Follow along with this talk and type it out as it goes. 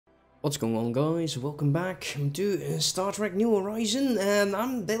What's going on, guys? Welcome back to Star Trek New Horizon, and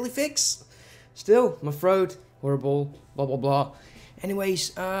I'm Dailyfix. Still, my throat, horrible, blah blah blah.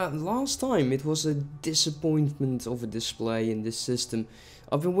 Anyways, last time it was a disappointment of a display in this system.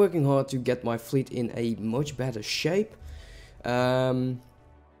 I've been working hard to get my fleet in a much better shape. It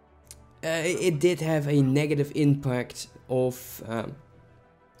did have a negative impact of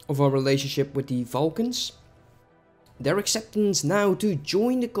our relationship with the Vulcans. Their acceptance now to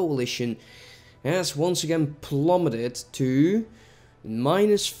join the coalition has once again plummeted to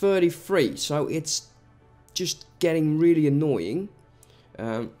 -33, so it's just getting really annoying.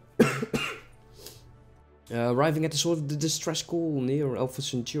 Arriving at the sort of the distress call near Alpha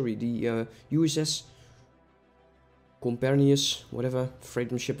Centauri, the USS Compernius, whatever,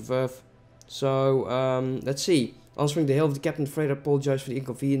 freighter ship of Earth. So, let's see. Answering the hail of the captain, the freighter apologized for the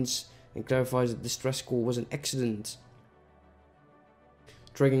inconvenience and clarifies that the distress call was an accident.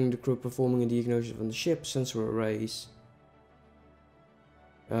 Triggering the crew performing a diagnosis on the ship, sensor arrays.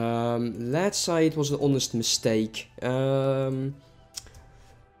 Let's say it was an honest mistake. Yeah,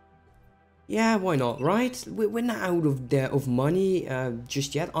 why not, right? We're not out of money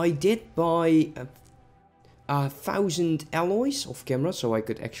just yet. I did buy 1,000 alloys off camera, so I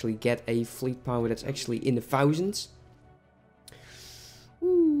could actually get a fleet power that's actually in the thousands.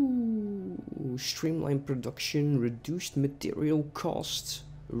 Ooh, streamlined production, reduced material cost,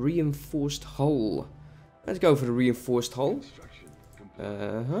 reinforced hull. Let's go for the reinforced hull.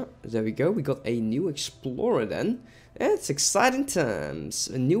 There we go. We got a new explorer then. It's exciting times.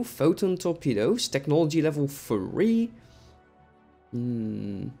 A new photon torpedoes, technology level 3.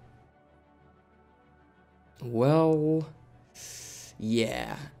 Well,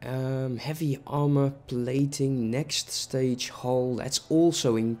 yeah. Heavy armor plating, next stage hull. That's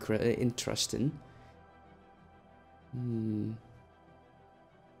also interesting.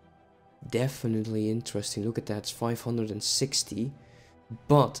 Definitely interesting. Look at that, it's 560.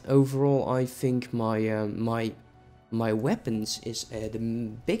 But overall, I think my my weapons is the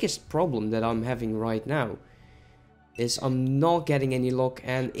biggest problem that I'm having right now. Is I'm not getting any luck,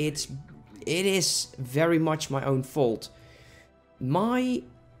 and it is very much my own fault. My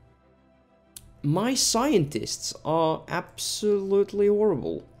scientists are absolutely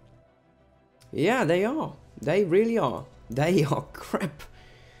horrible. Yeah, they are. They really are. They are crap.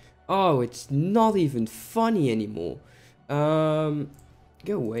 Oh, it's not even funny anymore.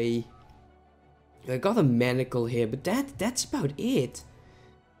 Go away. I got a manacle here, but that's about it.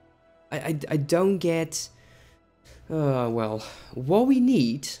 I don't get. Well, what we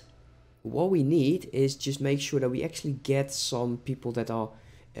need is just make sure that we actually get some people that are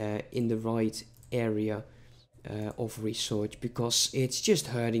in the right area of research, because it's just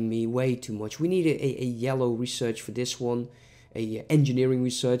hurting me way too much. We need a yellow research for this one, a engineering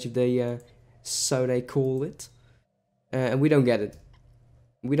research, if they so they call it, and we don't get it.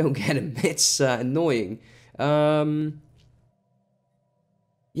 We don't get him. It's annoying.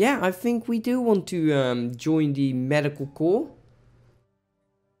 Yeah, I think we do want to join the medical corps.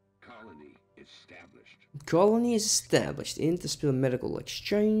 Colony is established. Interstellar medical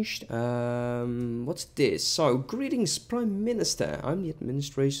exchange. What's this? So, greetings, Prime Minister. I'm the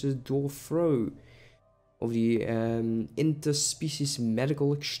Administrator Dorfro of the Interspecies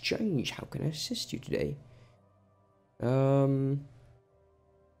Medical Exchange. How can I assist you today?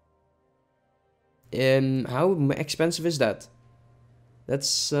 How expensive is that?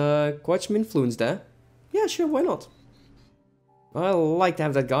 That's quite some influence there. Yeah, sure, why not? I like to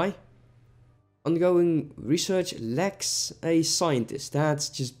have that guy. Ongoing research lacks a scientist. That's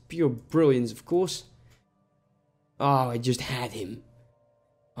just pure brilliance, of course. Oh, I just had him.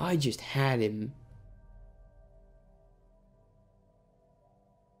 I just had him.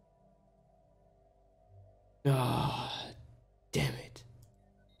 Ah, damn it.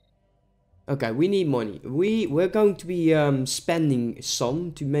 Okay, we need money. We're going to be spending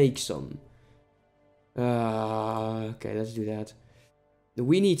some to make some. Okay, let's do that.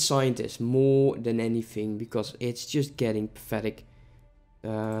 We need scientists more than anything, because it's just getting pathetic.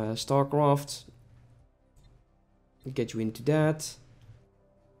 Starcraft. We'll get you into that.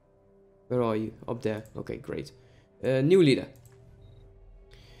 Where are you? Up there. Okay, great. New leader.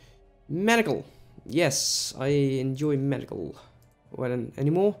 Medical. Yes, I enjoy medical. Well,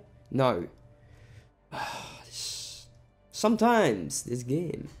 anymore? No. Sometimes this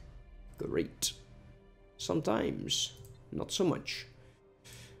game. Great. Sometimes not so much.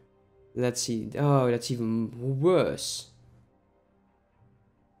 Let's see. Oh, that's even worse.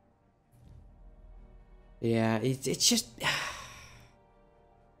 Yeah, it's just.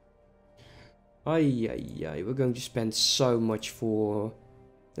 Ay, we're going to spend so much for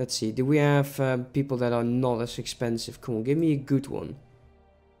Let's see, do we have people that are not as expensive? Come on, give me a good one.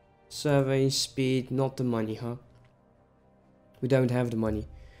 Survey speed, not the money, huh? We don't have the money.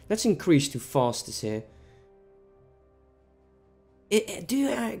 Let's increase to fastest here. Do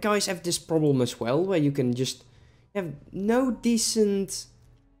you guys have this problem as well, where you can just have no decent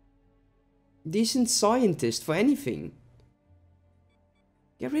scientist for anything?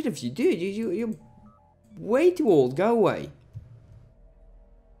 Get rid of you, dude. You're way too old. Go away.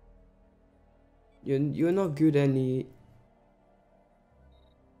 You're not good any.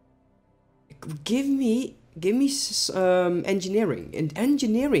 Give me engineering. And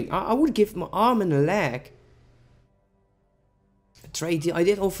engineering, I would give my arm and a leg. A trade deal. I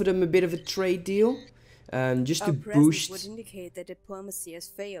did offer them a bit of a trade deal, just to boost. Would indicate that diplomacy has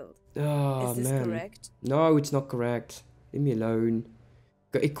failed. Oh, is this man. correct? No, it's not correct. Leave me alone.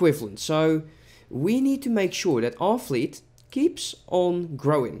 Equivalent. So we need to make sure that our fleet keeps on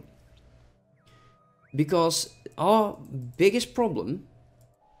growing, because our biggest problem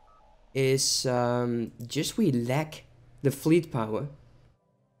is just we lack the fleet power.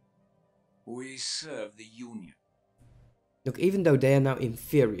 We serve the Union. Look, even though they are now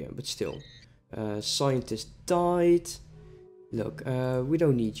inferior, but still. Scientist died. Look, we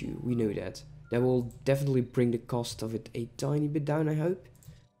don't need you. We know that. That will definitely bring the cost of it a tiny bit down, I hope.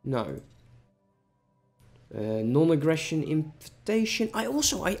 No. Non-aggression invitation. I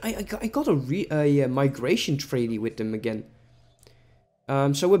got a migration treaty with them again.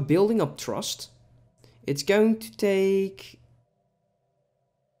 So we're building up trust. It's going to take...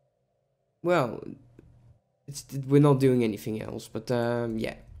 Well, we're not doing anything else, but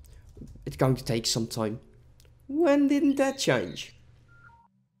yeah. It's going to take some time. When didn't that change?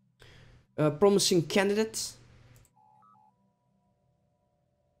 Promising candidate.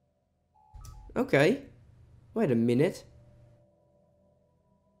 Okay. Wait a minute.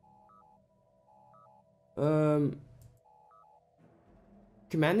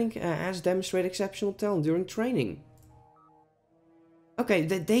 Commanding has demonstrated exceptional talent during training. Okay,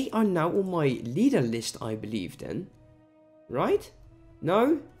 they are now on my leader list, I believe, then. Right?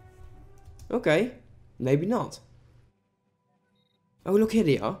 No? Okay. Maybe not. Oh, look, here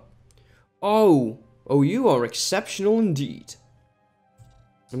they are. Oh, you are exceptional indeed.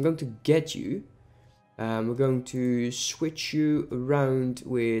 I'm going to get you. We're going to switch you around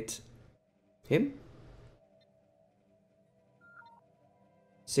with him.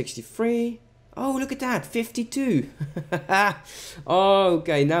 63. Oh, look at that. 52. Oh,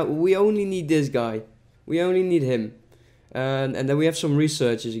 okay, now we only need this guy. We only need him. And then we have some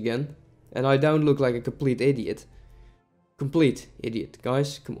researchers again. And I don't look like a complete idiot. Complete idiot.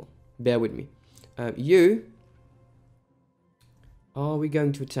 Guys, come on. Bear with me. You. Are we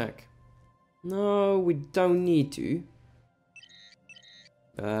going to attack? No, we don't need to.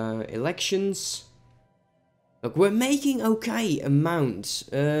 Elections. Look, we're making okay amounts.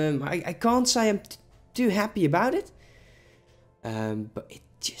 I can't say I'm too happy about it. But it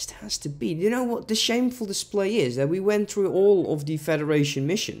just has to be. You know what the shameful display is? That we went through all of the Federation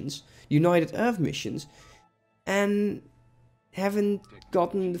missions, United Earth missions, and haven't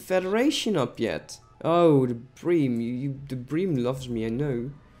gotten the Federation up yet. Oh, the Bream. The Bream loves me, I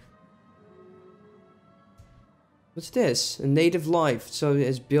know. What's this? A native life. So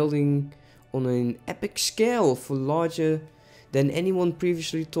it's building on an epic scale for larger than anyone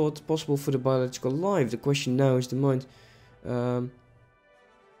previously thought possible for the biological life. The question now is the mind.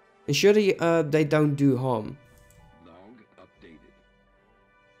 Ensure they don't do harm. Log updated.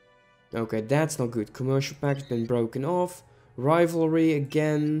 Okay, that's not good. Commercial pact has been broken off. Rivalry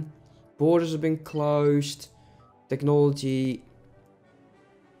again. Borders have been closed. Technology.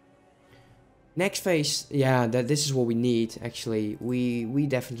 Next phase, yeah, this is what we need, actually. We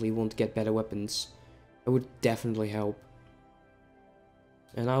definitely want to get better weapons. It would definitely help.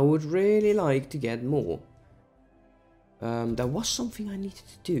 And I would really like to get more. There was something I needed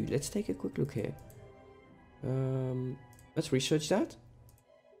to do. Let's take a quick look here. Let's research that.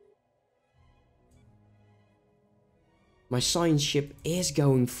 My science ship is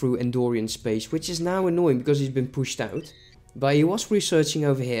going through Andorian space, which is now annoying because he's been pushed out. But he was researching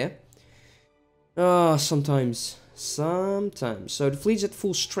over here. Ah, sometimes. So the fleet's at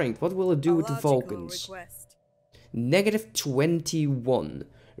full strength. What will it do with the Vulcans? Negative 21.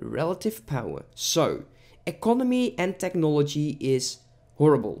 Relative power. So, economy and technology is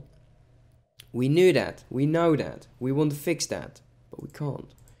horrible. We knew that. We know that. We want to fix that. But we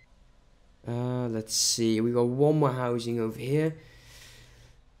can't. Let's see. We got one more housing over here.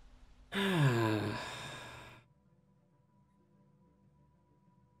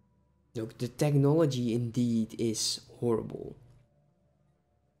 Look, the technology indeed is horrible.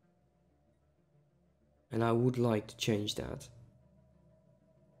 And I would like to change that.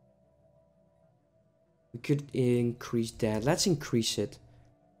 We could increase that. Let's increase it.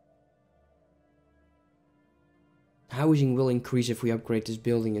 Housing will increase if we upgrade this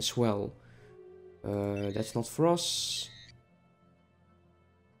building as well. That's not for us.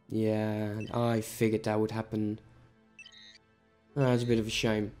 Yeah, I figured that would happen. It's a bit of a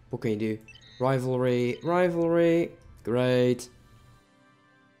shame. What can you do? Rivalry, rivalry. Great.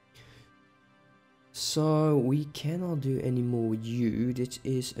 So we cannot do any more with you. This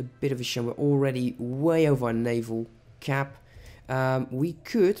is a bit of a shame. We're already way over our naval cap. We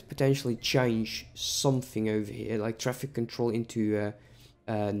could potentially change something over here, like traffic control into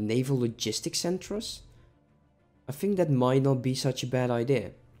naval logistics centers. I think that might not be such a bad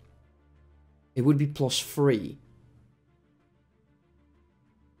idea. It would be +3.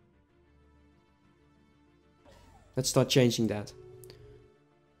 Let's start changing that.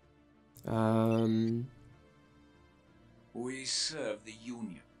 We serve the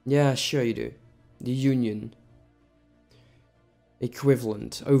Union. Yeah, sure you do. The Union.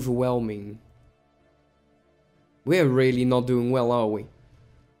 Equivalent. Overwhelming. We're really not doing well, are we?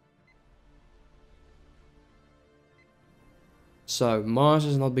 So, Mars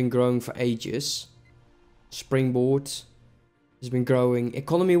has not been growing for ages. Springboard has been growing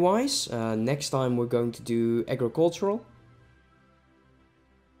economy-wise. Next time we're going to do agricultural.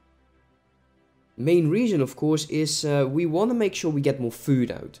 Main reason, of course, is we want to make sure we get more food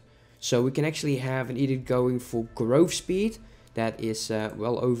out. So we can actually have an edict going for growth speed. That is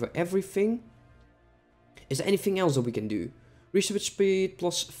well over everything. Is there anything else that we can do? Research speed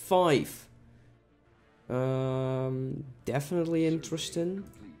 +5. Definitely interesting.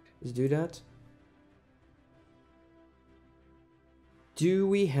 Let's do that. Do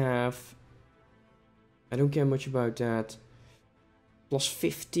we have... I don't care much about that.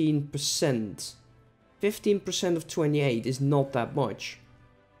 +15%. 15% of 28 is not that much.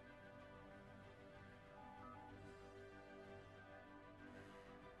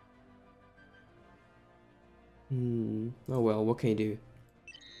 Oh well, what can you do?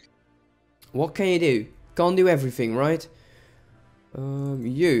 What can you do? Can't do everything, right?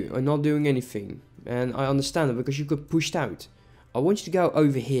 You are not doing anything. And I understand it because you got pushed out. I want you to go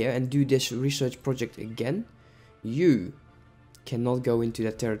over here and do this research project again. You cannot go into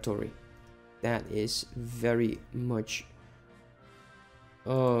that territory. That is very much...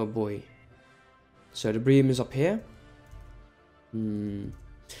 Oh boy. So the beam is up here.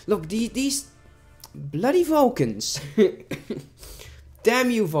 Look, these bloody Vulcans. Damn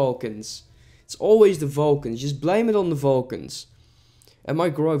you Vulcans. It's always the Vulcans. Just blame it on the Vulcans. And my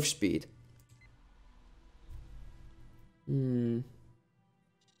growth speed.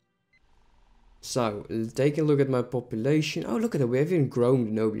 So, take a look at my population. Oh, look at that. We have even grown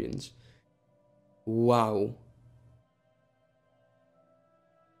the Nobilians. Wow.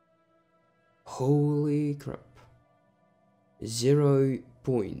 Holy crap.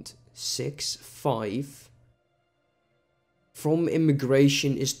 0.65 from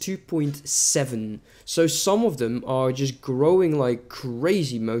immigration is 2.7. So some of them are just growing like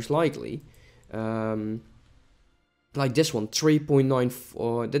crazy, most likely. Like this one,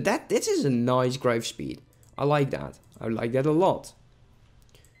 3.94. This is a nice growth speed. I like that. I like that a lot.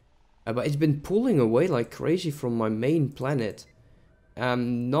 But it's been pulling away like crazy from my main planet.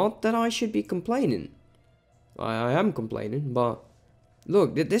 Not that I should be complaining. I am complaining, but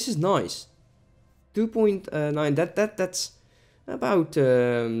look, this is nice. 2.9. That's about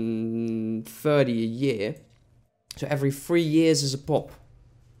 30 a year. So every 3 years is a pop.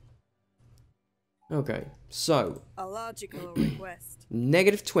 Okay, so A logical request.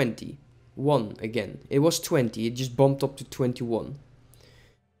 -20. 1 again. It was 20. It just bumped up to 21.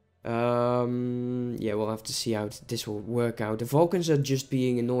 Yeah, we'll have to see how this will work out. The Vulcans are just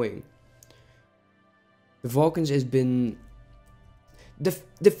being annoying. The Vulcans has been...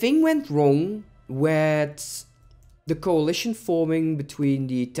 The thing went wrong with the coalition forming between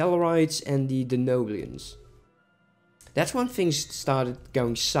the Tellarites and the Nobilians. That's when things started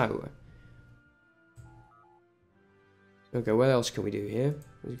going sour. Okay, what else can we do here?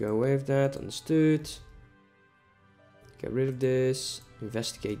 Let's go away with that. Understood. Get rid of this.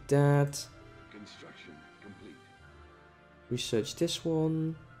 Investigate that. Construction complete. Research this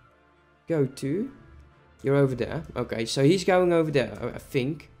one. Go to. You're over there. Okay, so he's going over there, I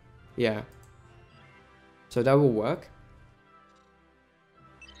think. Yeah. So that will work.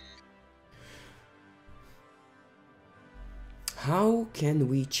 How can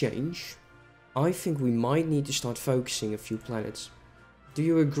we change? I think we might need to start focusing a few planets. Do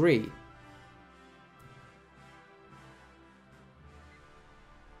you agree?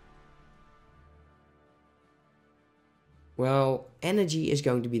 Well, energy is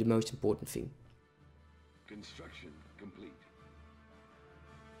going to be the most important thing. Construction complete.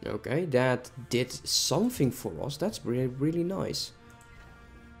 Okay, that did something for us. That's really, really nice.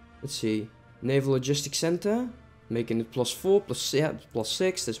 Let's see. Naval Logistics Center. Making it +4, yeah,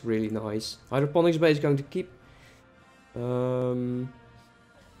 +6. That's really nice. Hydroponics base is going to keep.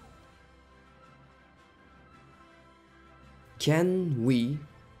 Can we...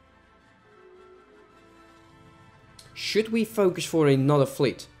 Should we focus for another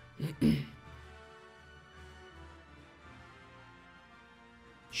fleet?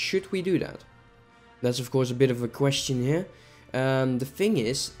 Should we do that? That's of course a bit of a question here. The thing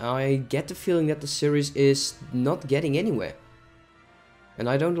is, I get the feeling that the series is not getting anywhere. And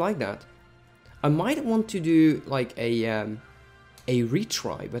I don't like that. I might want to do like a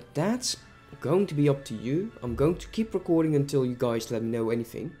retry, but that's going to be up to you. I'm going to keep recording until you guys let me know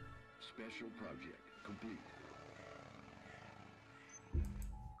anything. Special project complete.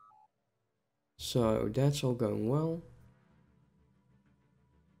 So that's all going well.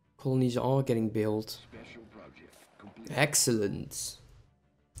 Colonies are getting built. Special project complete. Excellent.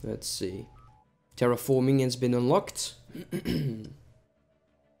 Let's see. Terraforming has been unlocked.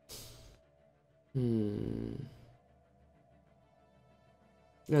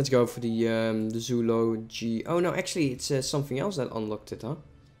 Let's go for the zoology. Oh no, actually it says something else that unlocked it, huh?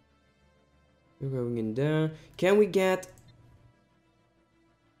 We're going in there. Can we get...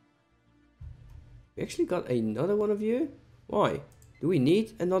 We actually got another one of you? Why? Do we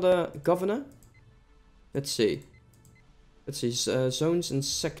need another governor? Let's see. Let's see, zones and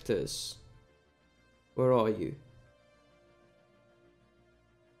sectors. Where are you?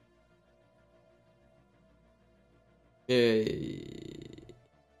 Yay.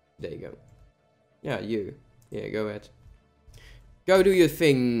 There you go. Yeah, you. Yeah, go ahead. Go do your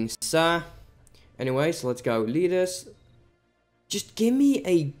thing, sir. Anyways, let's go. Leaders. Just give me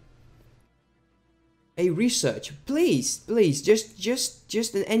a research. Please, please.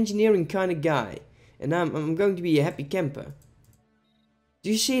 Just an engineering kind of guy. And I'm going to be a happy camper.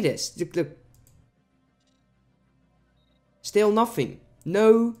 Do you see this? Look, look. Still nothing.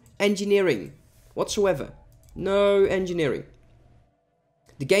 No engineering whatsoever. No engineering.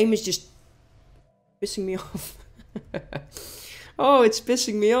 The game is just pissing me off. Oh, it's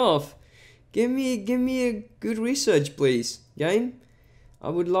pissing me off. Give me a good research, please, game. I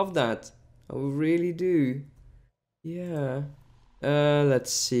would love that. I would really do. Yeah.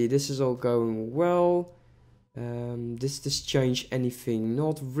 Let's see. This is all going well. Does this change anything?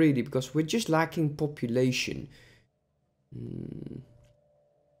 Not really, because we're just lacking population.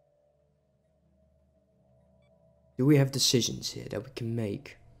 Do we have decisions here that we can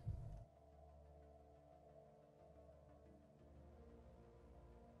make?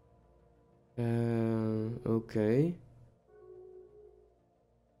 Okay.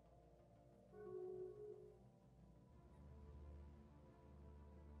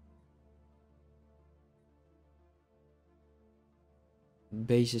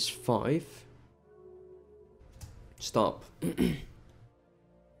 Base is 5. Stop.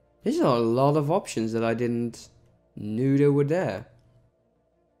 These are a lot of options that I didn't knew they were there.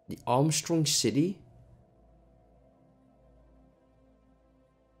 The Armstrong City.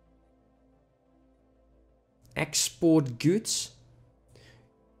 Export goods.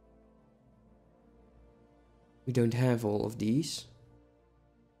 We don't have all of these.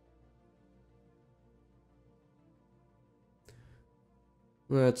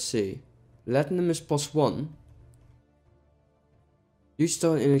 Let's see. Platinum is +1. Use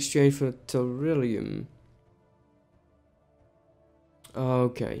stone in exchange for tellurium.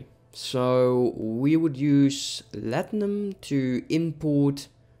 Okay, so we would use platinum to import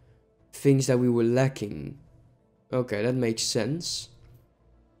things that we were lacking. Okay, that makes sense.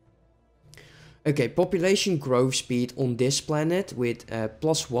 Okay, population growth speed on this planet with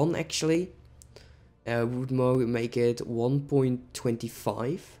 +1 actually would make it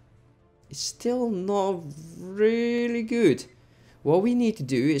 1.25. It's still not really good. What we need to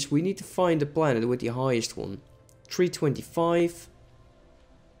do is we need to find the planet with the highest one. 325.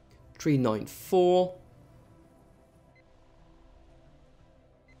 394.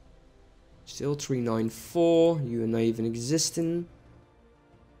 Still 394. You are not even existing.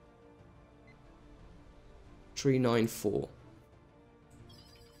 394.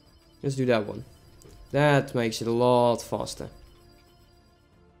 Let's do that one. That makes it a lot faster.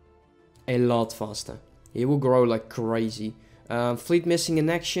 A lot faster. It will grow like crazy. Fleet missing in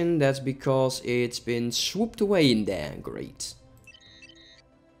action. That's because it's been swooped away in there. Great.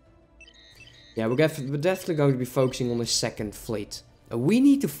 Yeah, we're definitely going to be focusing on the second fleet. We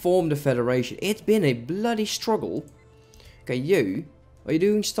need to form the Federation. It's been a bloody struggle. Okay, you. Are you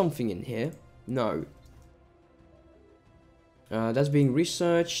doing something in here? No. That's being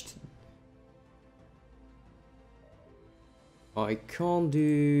researched. I can't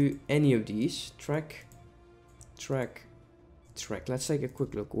do any of these. Track. Let's take a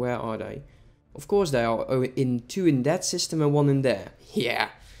quick look. Where are they? Of course they are. Oh, two in that system and one in there. Yeah.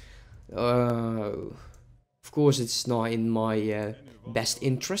 Of course it's not in my best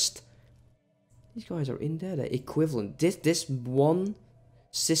interest. These guys are in there. They're equivalent. This one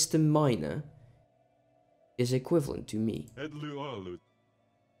system miner is equivalent to me.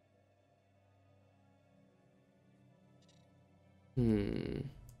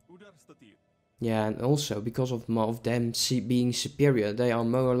 Yeah, and also because of them being superior, they are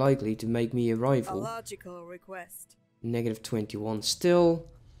more likely to make me a A rival. logical request. Negative 21. Still,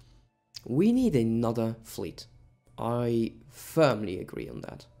 we need another fleet. I firmly agree on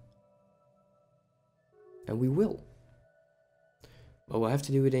that. And we will. But we'll have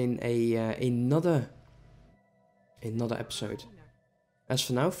to do it in another episode. As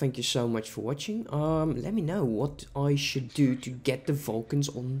for now, thank you so much for watching. Let me know what I should do to get the Vulcans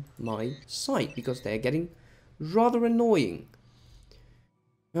on my side, because they're getting rather annoying.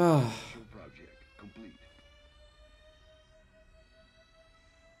 Ah. Project complete.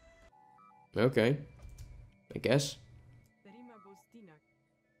 Okay. I guess.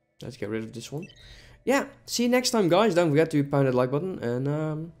 Let's get rid of this one. Yeah, see you next time, guys. Don't forget to pound that like button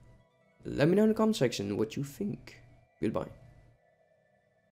and let me know in the comment section what you think. Goodbye.